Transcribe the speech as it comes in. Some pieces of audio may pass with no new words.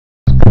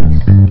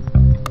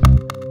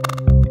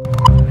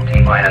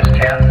minus 10,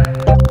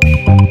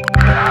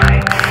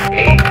 9,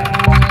 8,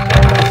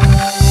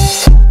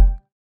 7.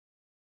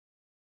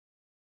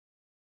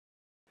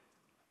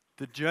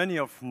 The journey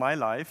of my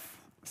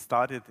life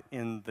started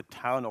in the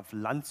town of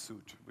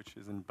Landshut, which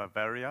is in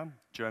Bavaria,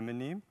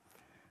 Germany.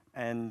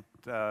 And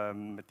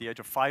at the age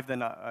of 5,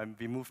 then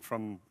we moved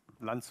from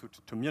Landshut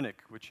to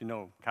Munich, which you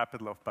know,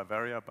 capital of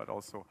Bavaria, but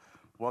also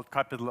world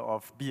capital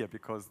of beer,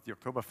 because the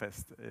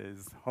Oktoberfest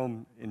is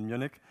home in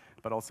Munich,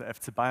 but also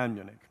FC Bayern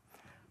Munich.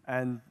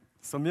 And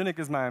so Munich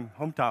is my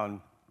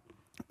hometown.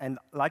 And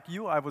like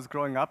you, I was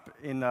growing up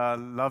in a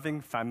loving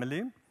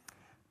family.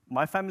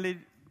 My family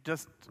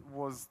just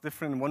was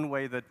different in one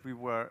way, that we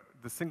were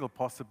the single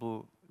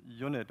possible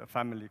unit a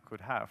family could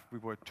have. We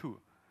were two,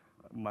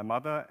 my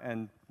mother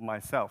and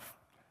myself.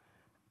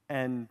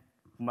 And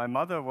my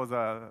mother was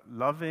a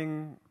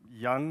loving,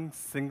 young,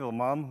 single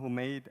mom who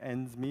made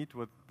ends meet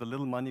with the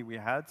little money we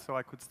had, so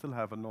I could still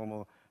have a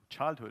normal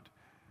childhood.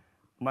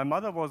 My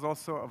mother was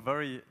also a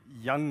very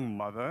young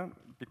mother,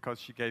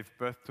 because she gave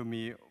birth to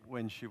me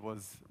when she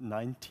was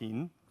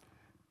 19.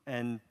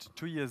 And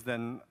 2 years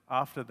then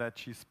after that,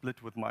 she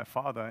split with my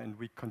father, and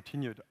we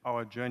continued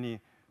our journey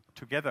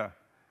together.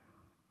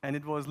 And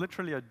it was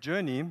literally a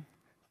journey,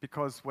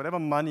 because whatever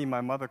money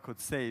my mother could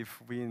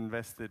save, we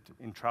invested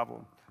in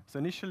travel. So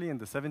initially in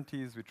the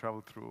 70s, we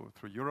traveled through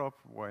Europe,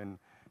 or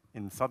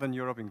in Southern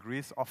Europe, in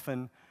Greece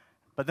often.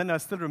 But then I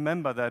still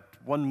remember that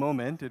one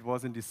moment, it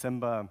was in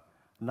December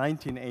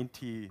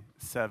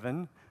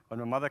 1987, when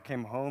my mother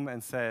came home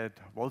and said,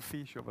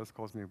 "Wolfie," she always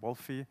calls me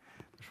Wolfie,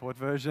 the short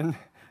version.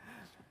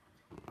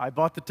 I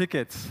bought the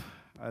tickets.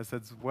 I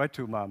said, "Where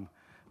to, Mom?"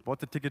 Bought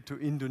the ticket to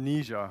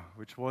Indonesia,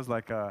 which was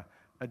like a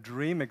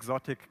dream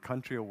exotic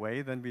country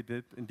away. Then we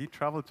did indeed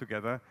travel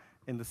together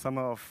in the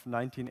summer of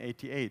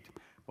 1988. It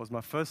was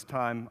my first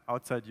time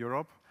outside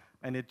Europe,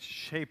 and it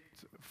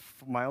shaped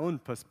my own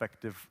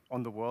perspective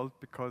on the world,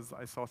 because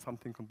I saw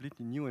something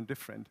completely new and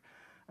different.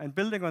 And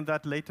building on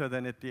that later,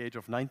 then at the age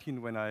of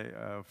 19, when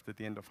at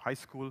the end of high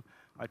school,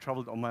 I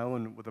traveled on my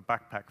own with a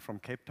backpack from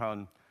Cape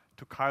Town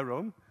to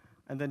Cairo.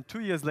 And then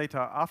 2 years later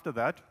after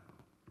that,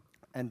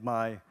 and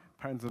my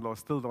parents-in-law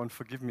still don't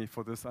forgive me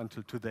for this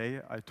until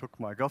today, I took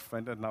my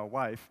girlfriend and now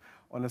wife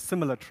on a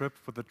similar trip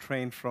with the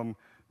train from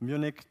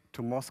Munich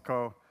to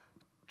Moscow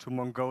to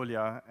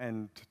Mongolia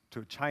and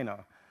to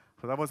China.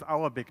 So that was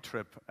our big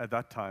trip at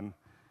that time.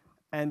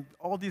 And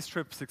all these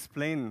trips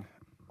explain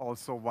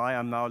also why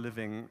I'm now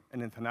living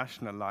an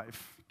international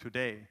life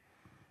today.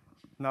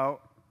 Now,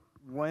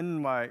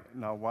 when my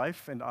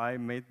wife and I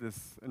made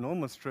this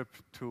enormous trip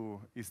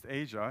to East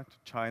Asia, to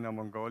China,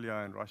 Mongolia,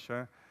 and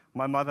Russia,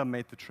 my mother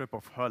made the trip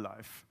of her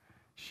life.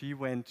 She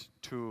went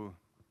to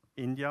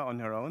India on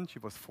her own. She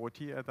was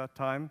 40 at that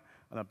time,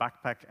 on a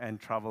backpack, and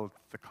traveled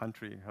the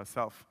country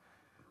herself.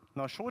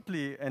 Now,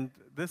 shortly, and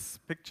this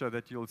picture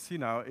that you'll see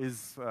now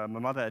is my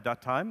mother at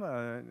that time,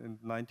 in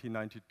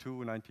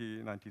 1992,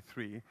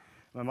 1993.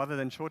 My mother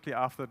then shortly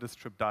after this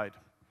trip died.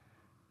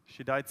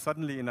 She died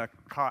suddenly in a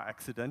car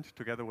accident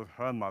together with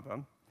her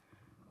mother.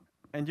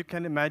 And you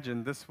can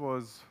imagine this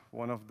was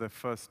one of the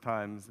first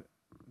times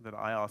that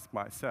I asked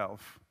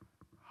myself,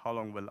 how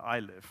long will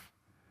I live?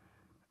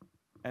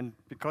 And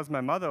because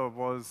my mother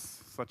was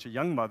such a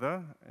young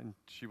mother, and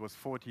she was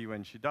 40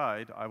 when she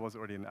died, I was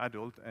already an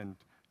adult, and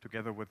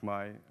together with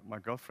my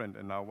girlfriend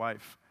and now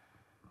wife.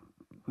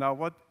 Now,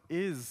 what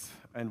is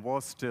and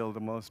was still the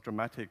most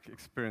dramatic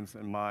experience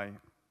in my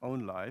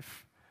own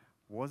life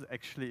was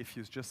actually, if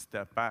you just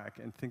step back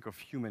and think of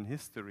human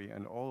history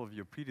and all of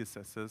your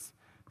predecessors,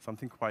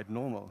 something quite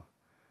normal.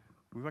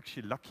 We were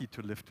actually lucky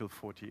to live till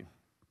 40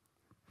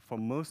 for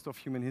most of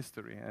human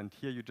history. And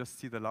here you just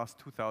see the last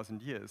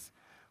 2,000 years,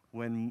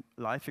 when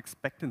life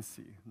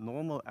expectancy,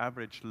 normal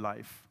average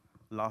life,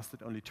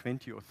 lasted only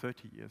 20 or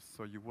 30 years.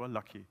 So you were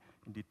lucky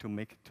indeed to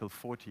make it till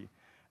 40.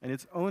 And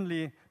it's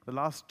only the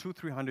last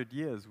 200-300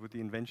 years, with the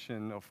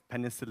invention of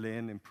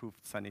penicillin,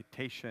 improved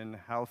sanitation,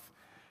 health,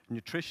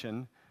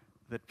 nutrition,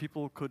 that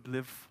people could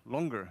live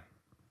longer.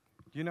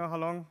 Do you know how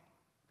long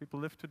people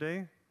live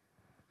today?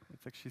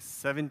 It's actually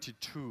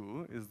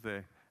 72 is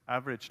the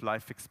average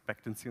life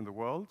expectancy in the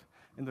world.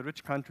 In the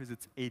rich countries,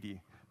 it's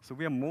 80. So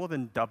we are more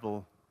than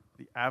double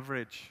the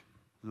average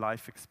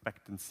life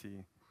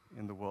expectancy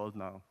in the world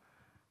now.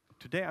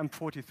 Today, I'm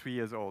 43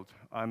 years old.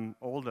 I'm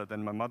older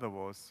than my mother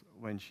was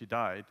when she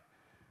died.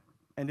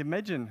 And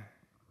imagine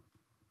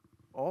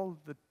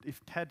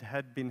if TED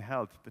had been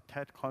held, the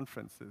TED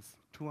conferences,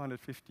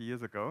 250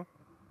 years ago,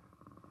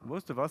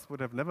 most of us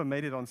would have never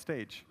made it on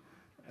stage.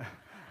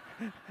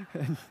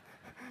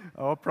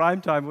 Our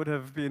prime time would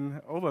have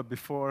been over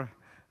before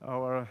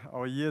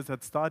our years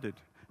had started.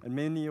 And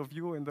many of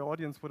you in the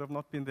audience would have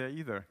not been there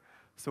either.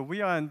 So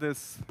we are in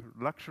this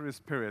luxurious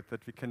period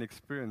that we can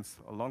experience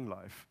a long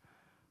life.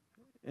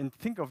 And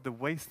think of the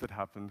waste that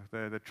happened,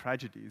 the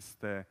tragedies,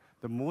 the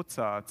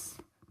Mozarts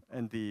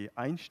and the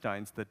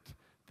Einsteins that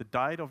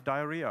died of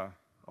diarrhea,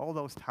 all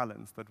those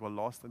talents that were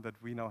lost and that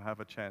we now have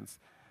a chance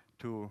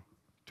to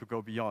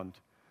go beyond.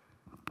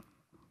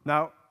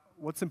 Now,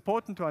 what's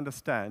important to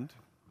understand,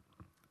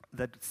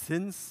 that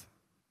since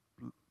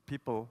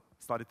people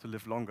started to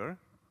live longer,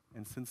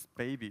 and since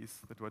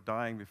babies that were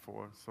dying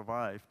before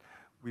survived,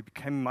 we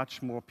became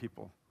much more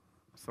people.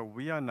 So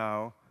we are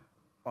now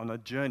on a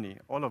journey,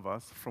 all of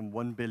us, from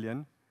 1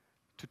 billion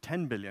to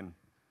 10 billion.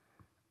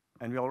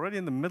 And we're already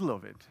in the middle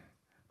of it.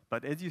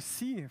 But as you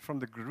see from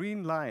the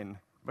green line,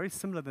 very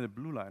similar to the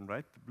blue line,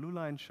 right? The blue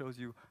line shows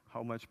you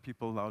how much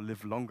people now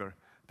live longer.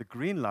 The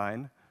green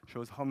line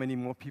shows how many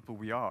more people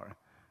we are.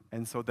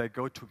 And so they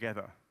go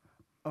together.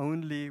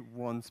 Only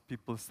once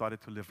people started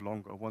to live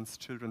longer, once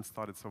children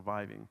started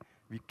surviving,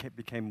 we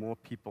became more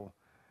people.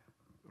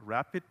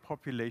 Rapid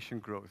population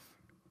growth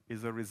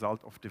is a result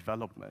of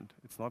development.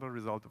 It's not a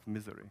result of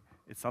misery.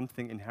 It's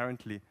something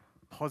inherently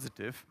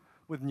positive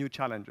with new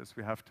challenges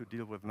we have to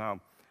deal with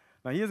now.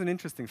 Now, here's an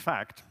interesting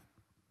fact.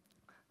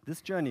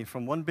 This journey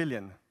from 1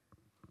 billion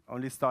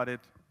only started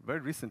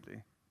very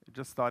recently. It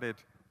just started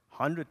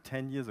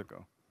 110 years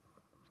ago.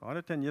 So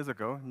 110 years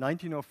ago,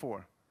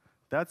 1904,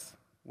 that's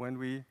when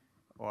we,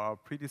 or our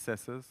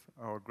predecessors,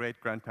 our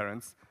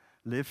great-grandparents,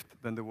 lived,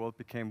 then the world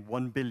became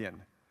 1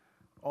 billion.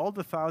 All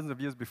the thousands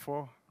of years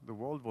before, the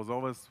world was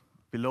always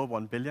below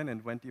 1 billion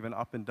and went even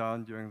up and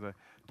down during the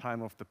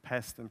time of the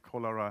pest and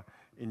cholera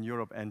in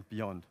Europe and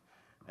beyond.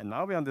 And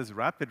now we're on this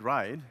rapid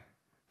ride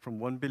from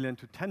 1 billion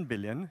to 10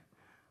 billion,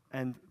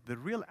 and the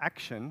real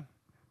action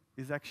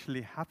is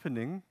actually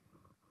happening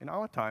in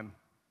our time.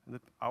 And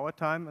our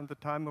time and the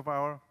time of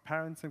our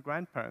parents and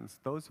grandparents,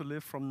 those who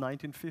lived from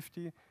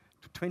 1950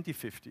 to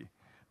 2050.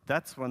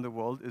 That's when the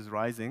world is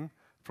rising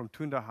from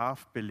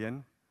 2.5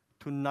 billion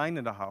to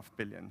 9.5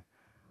 billion.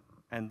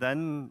 And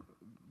then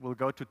we'll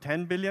go to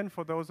 10 billion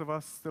for those of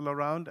us still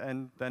around,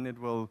 and then it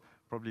will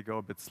probably go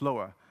a bit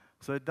slower.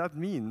 So that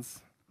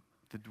means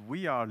that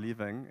we are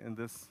living in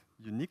this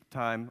unique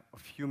time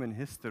of human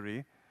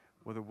history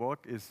where the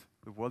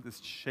world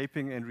is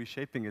shaping and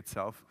reshaping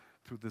itself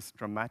through this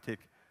dramatic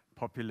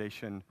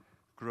population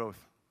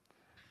growth.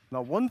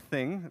 Now, one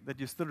thing that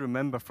you still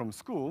remember from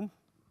school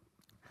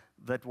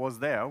that was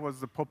there was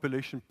the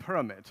population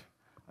pyramid,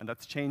 and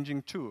that's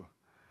changing too.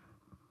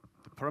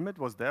 The pyramid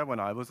was there when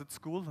I was at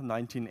school in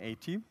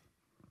 1980.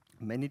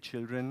 Many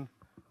children,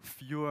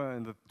 fewer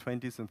in the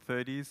 20s and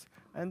 30s,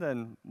 and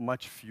then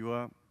much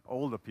fewer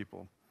older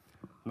people.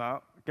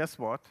 Now, guess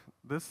what?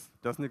 This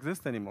doesn't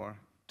exist anymore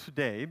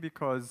today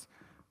because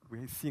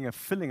we're seeing a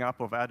filling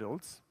up of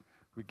adults.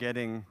 We're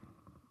getting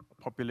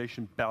a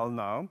population bell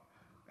now,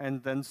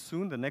 and then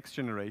soon the next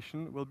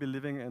generation will be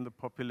living in the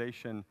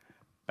population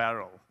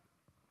barrel.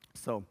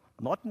 So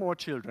not more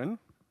children,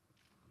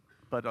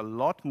 but a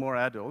lot more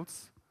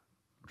adults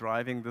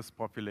driving this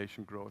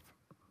population growth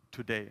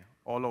today,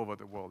 all over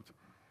the world.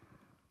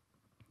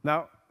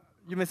 Now,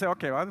 you may say,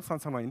 okay, well, that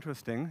sounds somewhat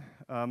interesting,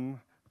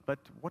 but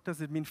what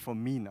does it mean for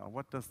me now?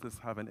 What does this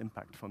have an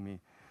impact for me?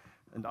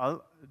 And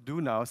I'll do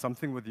now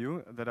something with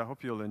you that I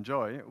hope you'll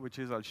enjoy, which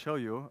is I'll show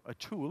you a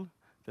tool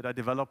that I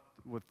developed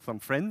with some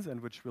friends and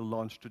which we'll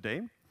launch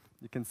today.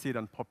 You can see it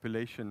on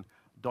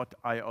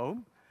population.io.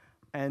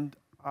 And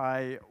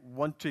I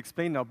want to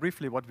explain now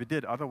briefly what we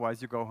did.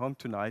 Otherwise, you go home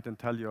tonight and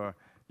tell your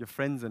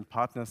friends and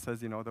partners,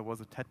 says, you know, there was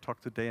a TED Talk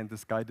today and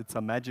this guy did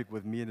some magic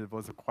with me and it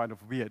was quite of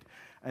weird.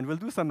 And we'll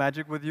do some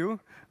magic with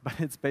you, but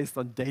it's based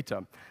on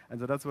data.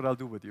 And so that's what I'll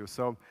do with you.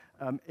 So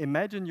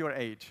imagine your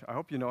age. I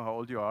hope you know how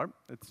old you are.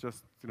 It's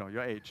just, you know,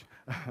 your age.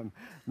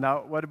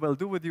 Now, what we'll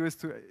do with you is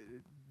to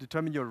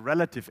determine your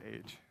relative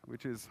age,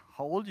 which is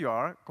how old you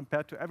are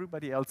compared to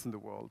everybody else in the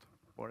world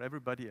or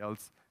everybody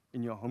else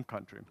in your home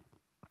country.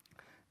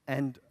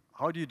 And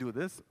how do you do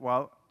this?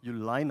 Well, you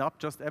line up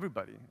just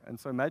everybody. And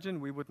so imagine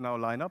we would now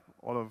line up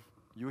all of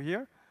you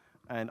here,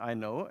 and I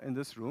know in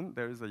this room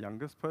there is a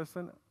youngest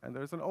person and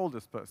there is an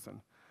oldest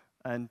person.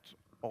 And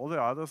all the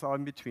others are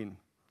in between.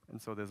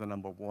 And so there's a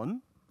number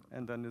 1,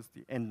 and then there's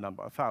the end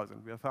number,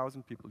 1,000. We are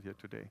 1,000 people here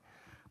today.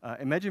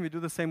 Imagine we do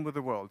the same with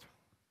the world.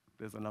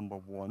 There's a number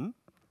 1,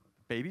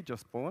 baby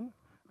just born,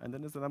 and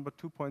then there's a number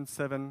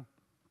 2.7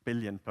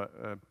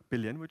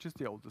 billion, which is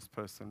the oldest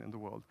person in the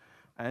world.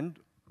 And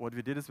what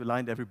we did is we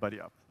lined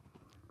everybody up.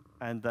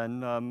 And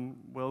then,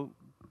 well,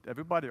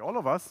 everybody, all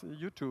of us,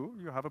 you too,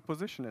 you have a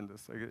position in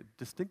this, a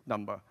distinct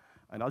number.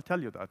 And I'll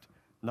tell you that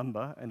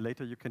number, and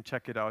later you can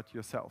check it out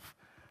yourself.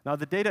 Now,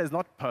 the data is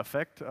not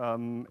perfect.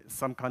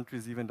 Some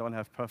countries even don't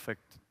have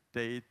perfect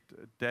date,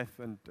 death,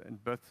 and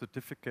birth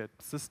certificate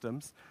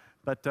systems.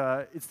 But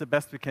it's the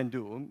best we can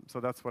do, so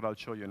that's what I'll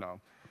show you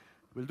now.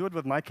 We'll do it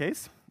with my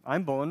case.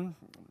 I'm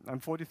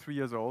 43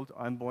 years old.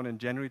 I'm born in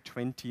January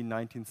 20,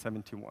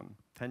 1971,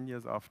 10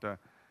 years after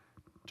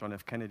John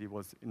F. Kennedy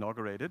was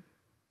inaugurated.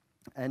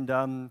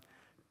 And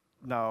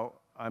now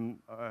I'm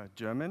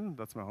German,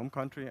 that's my home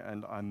country,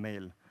 and I'm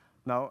male.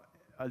 Now,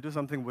 I'll do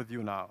something with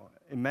you now.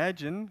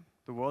 Imagine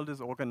the world is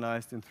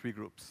organized in 3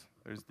 groups.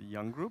 There's the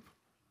young group,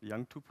 the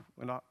young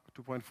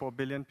 2.4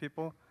 billion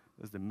people.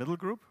 There's the middle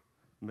group,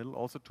 middle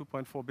also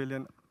 2.4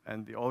 billion,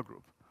 and the old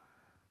group.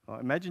 Now,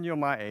 imagine you're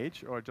my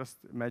age, or just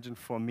imagine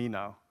for me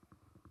now.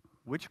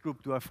 Which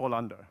group do I fall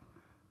under?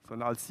 So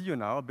now I'll see you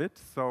now a bit.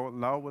 So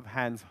now with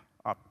hands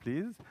up,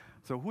 please.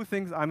 So who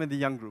thinks I'm in the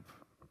young group?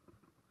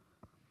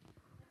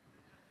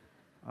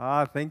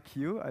 Ah, thank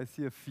you. I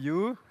see a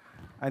few.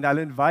 And I'll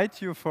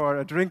invite you for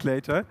a drink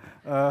later.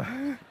 Uh,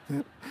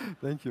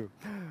 thank you.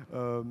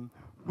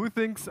 Who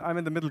thinks I'm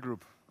in the middle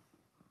group?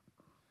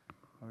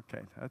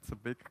 Okay, that's a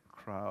big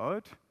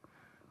crowd.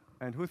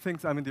 And who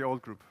thinks I'm in the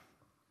old group?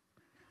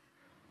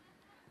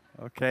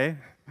 Okay.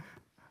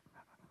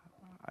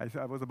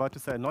 I was about to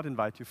say not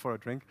invite you for a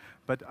drink,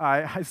 but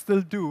I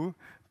still do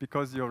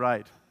because you're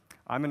right.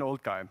 I'm an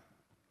old guy.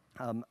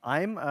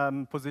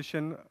 I'm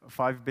position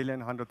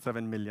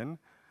 5,107,000,000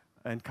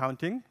 and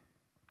counting,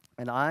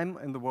 and I'm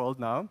in the world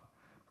now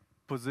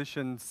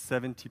position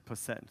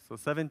 70%. So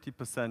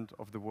 70%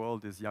 of the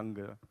world is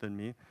younger than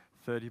me,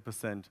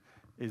 30%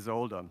 is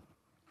older.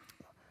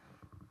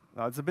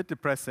 Now, it's a bit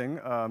depressing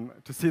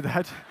to see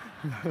that.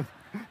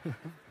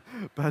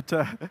 But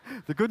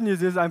the good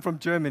news is I'm from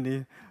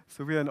Germany,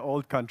 so we're an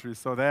old country,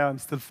 so there I'm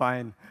still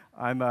fine.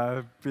 I'm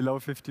below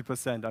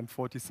 50%, I'm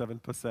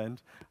 47%.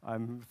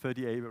 I'm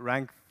 38,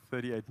 ranked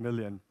 38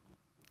 million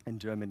in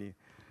Germany.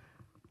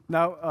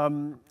 Now,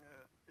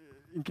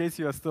 in case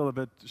you are still a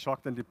bit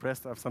shocked and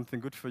depressed, I have something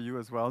good for you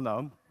as well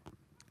now.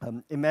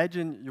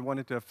 Imagine you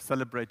wanted to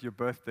celebrate your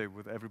birthday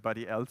with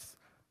everybody else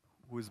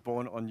who is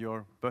born on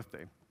your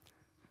birthday.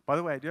 By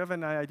the way, do you have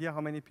an idea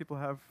how many people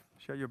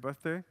share your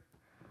birthday?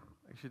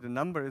 Actually, the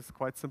number is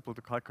quite simple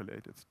to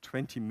calculate. It's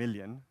 20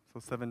 million, so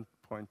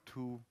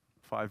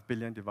 7.25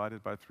 billion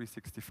divided by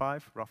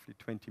 365, roughly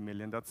 20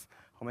 million. That's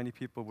how many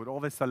people would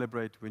always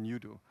celebrate when you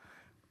do.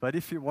 But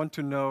if you want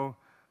to know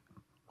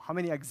how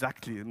many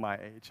exactly my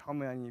age, how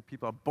many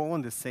people are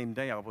born the same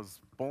day I was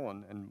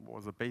born and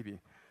was a baby,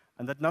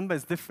 and that number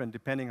is different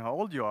depending how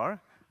old you are.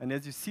 And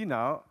as you see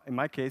now, in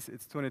my case,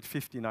 it's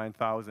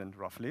 259,000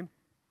 roughly.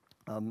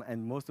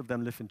 And most of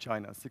them live in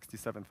China,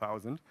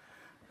 67,000.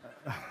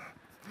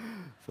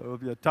 So it will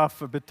be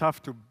a bit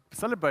tough to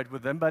celebrate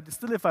with them, but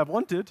still, if I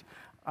wanted,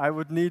 I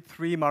would need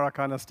 3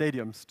 Maracana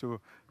stadiums to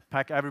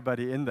pack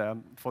everybody in there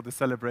for the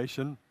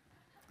celebration.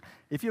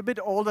 If you're a bit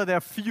older, there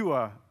are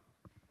fewer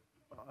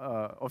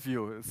of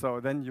you, so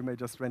then you may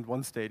just rent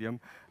 1 stadium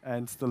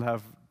and still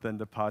have then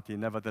the party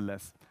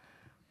nevertheless.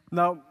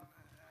 Now,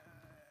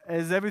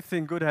 as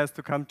everything good has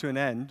to come to an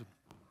end,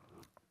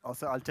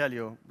 also I'll tell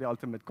you the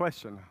ultimate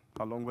question: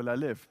 how long will I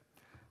live?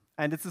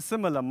 And it's a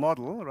similar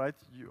model, right?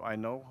 I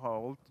know how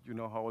old, you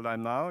know how old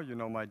I'm now, you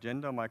know my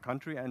gender, my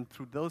country, and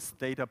through those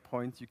data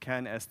points, you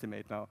can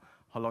estimate now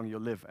how long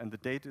you'll live. And the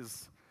date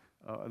is,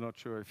 I'm not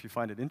sure if you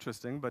find it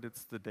interesting, but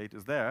the date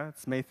is there.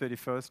 It's May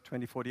 31st,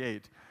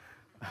 2048.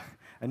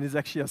 And it's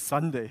actually a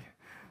Sunday.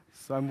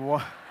 So I'm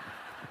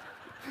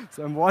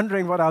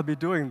wondering what I'll be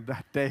doing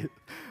that day.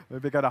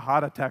 Maybe I got a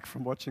heart attack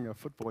from watching a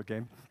football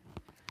game.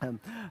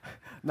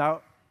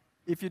 Now,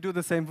 if you do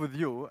the same with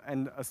you,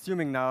 and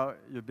assuming now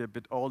you'll be a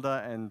bit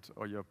older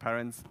or your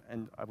parents,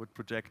 and I would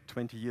project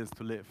 20 years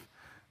to live.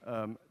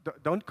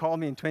 Don't call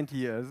me in 20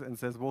 years and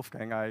says,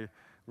 Wolfgang, I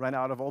ran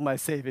out of all my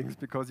savings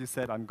because you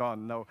said I'm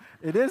gone. No,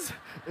 it is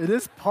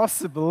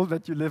possible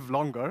that you live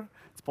longer.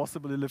 It's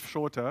possible you live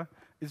shorter.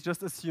 It's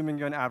just assuming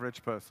you're an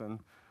average person.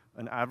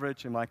 An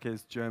average, in my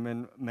case,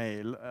 German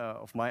male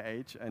of my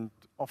age, and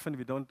often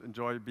we don't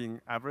enjoy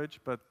being average,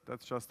 but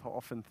that's just how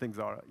often things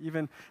are.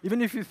 Even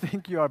if you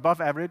think you are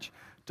above average,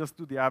 just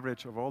do the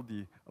average of all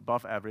the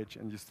above average,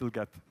 and you still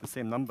get the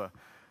same number.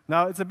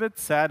 Now, it's a bit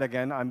sad,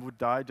 again, I would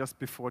die just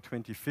before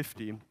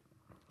 2050,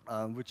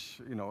 which,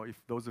 you know,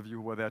 if those of you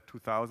who were there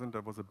 2000,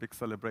 that was a big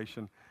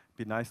celebration.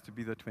 Be nice to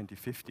be there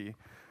 2050.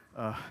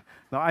 Now,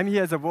 I'm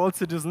here as a world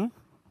citizen,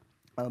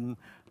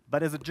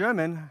 but as a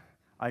German,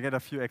 I get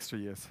a few extra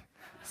years.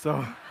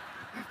 So,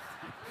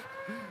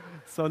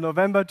 so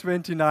November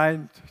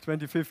 29,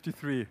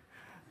 2053.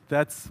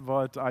 That's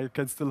what I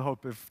can still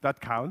hope, if that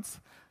counts.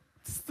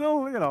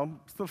 Still, you know,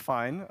 still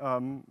fine,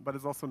 but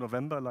it's also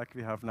November like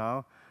we have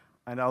now,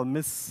 and I'll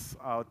miss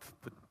out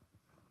the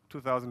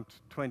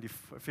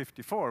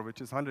 2054, which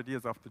is 100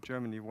 years after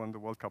Germany won the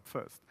World Cup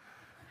first.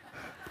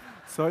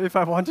 So if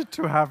I wanted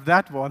to have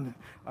that one,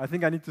 I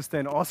think I need to stay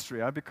in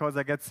Austria because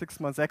I get 6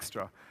 months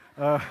extra.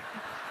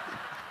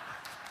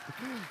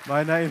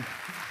 My name.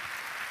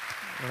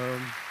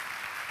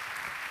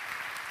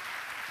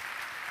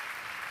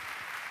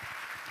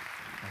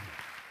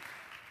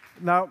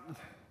 Now,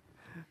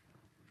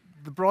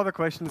 the broader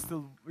question is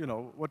still, you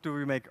know, what do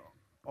we make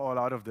all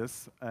out of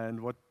this, and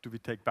what do we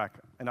take back?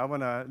 And I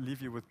want to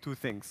leave you with 2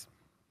 things.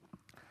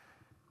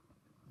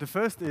 The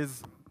first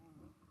is,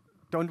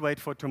 don't wait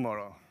for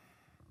tomorrow.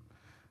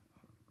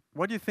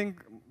 What do you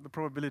think the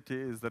probability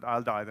is that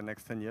I'll die the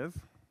next 10 years?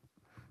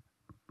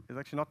 It's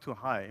actually not too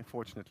high,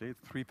 fortunately.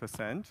 It's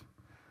 3%.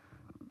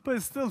 But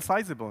it's still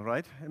sizable,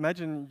 right?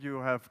 Imagine you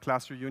have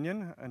class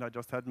reunion, and I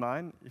just had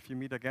mine. If you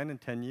meet again in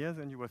 10 years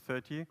and you were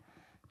 30,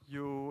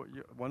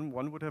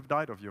 one would have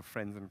died of your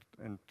friends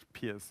and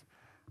peers.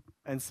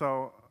 And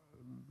so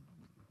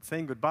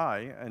saying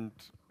goodbye and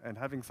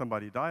having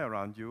somebody die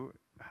around you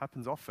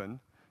happens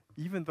often.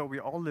 Even though we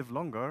all live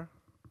longer,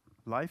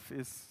 life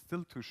is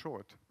still too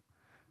short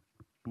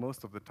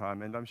most of the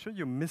time. And I'm sure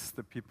you miss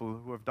the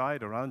people who have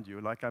died around you,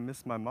 like I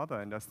miss my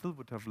mother, and I still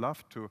would have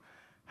loved to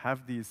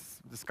have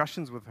these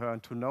discussions with her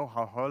and to know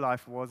how her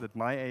life was at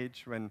my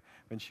age when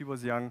she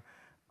was young.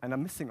 And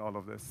I'm missing all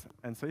of this.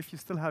 And so if you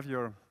still have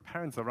your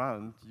parents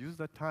around, use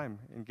that time,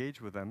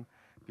 engage with them,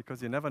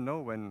 because you never know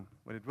when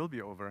it will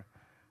be over.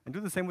 And do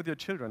the same with your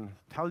children.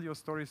 Tell your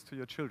stories to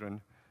your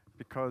children,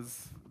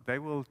 because they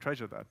will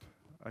treasure that,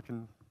 I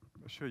can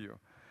assure you.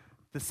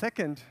 The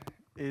second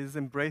is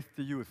embrace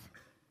the youth.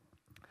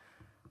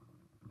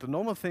 The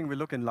normal thing we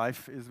look in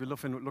life is we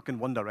look in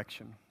one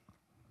direction.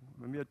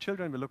 When we are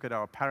children, we look at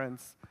our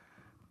parents.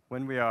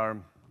 When we are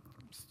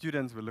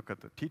students, we look at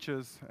the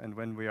teachers. And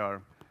when we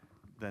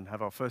then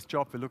have our first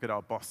job, we look at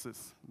our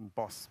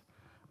boss.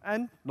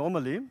 And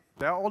normally,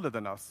 they're older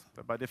than us.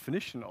 They're by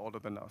definition older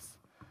than us.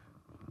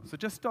 So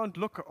just don't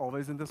look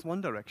always in this one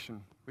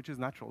direction, which is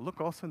natural.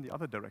 Look also in the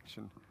other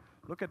direction.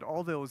 Look at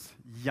all those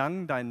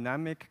young,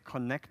 dynamic,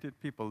 connected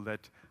people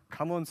that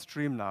come on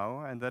stream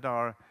now and that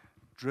are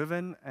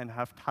driven and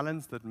have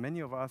talents that many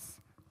of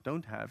us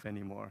don't have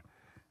anymore,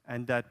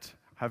 and that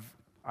have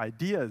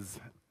ideas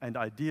and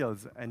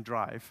ideals and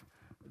drive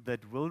that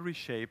will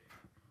reshape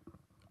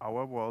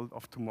our world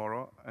of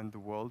tomorrow and the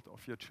world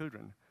of your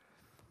children.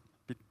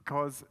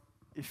 Because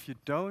if you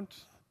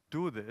don't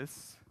do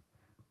this,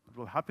 it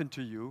will happen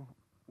to you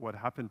what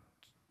happened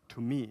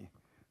to me,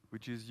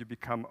 which is you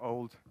become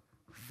old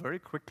very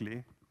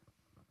quickly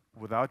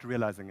without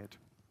realizing it.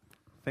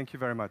 Thank you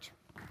very much.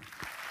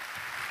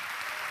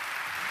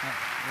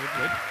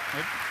 Good.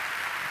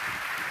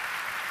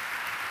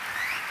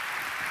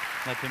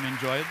 Let him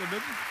enjoy it a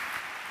bit.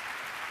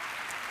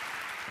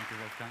 Thank you,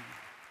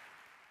 Wolfgang.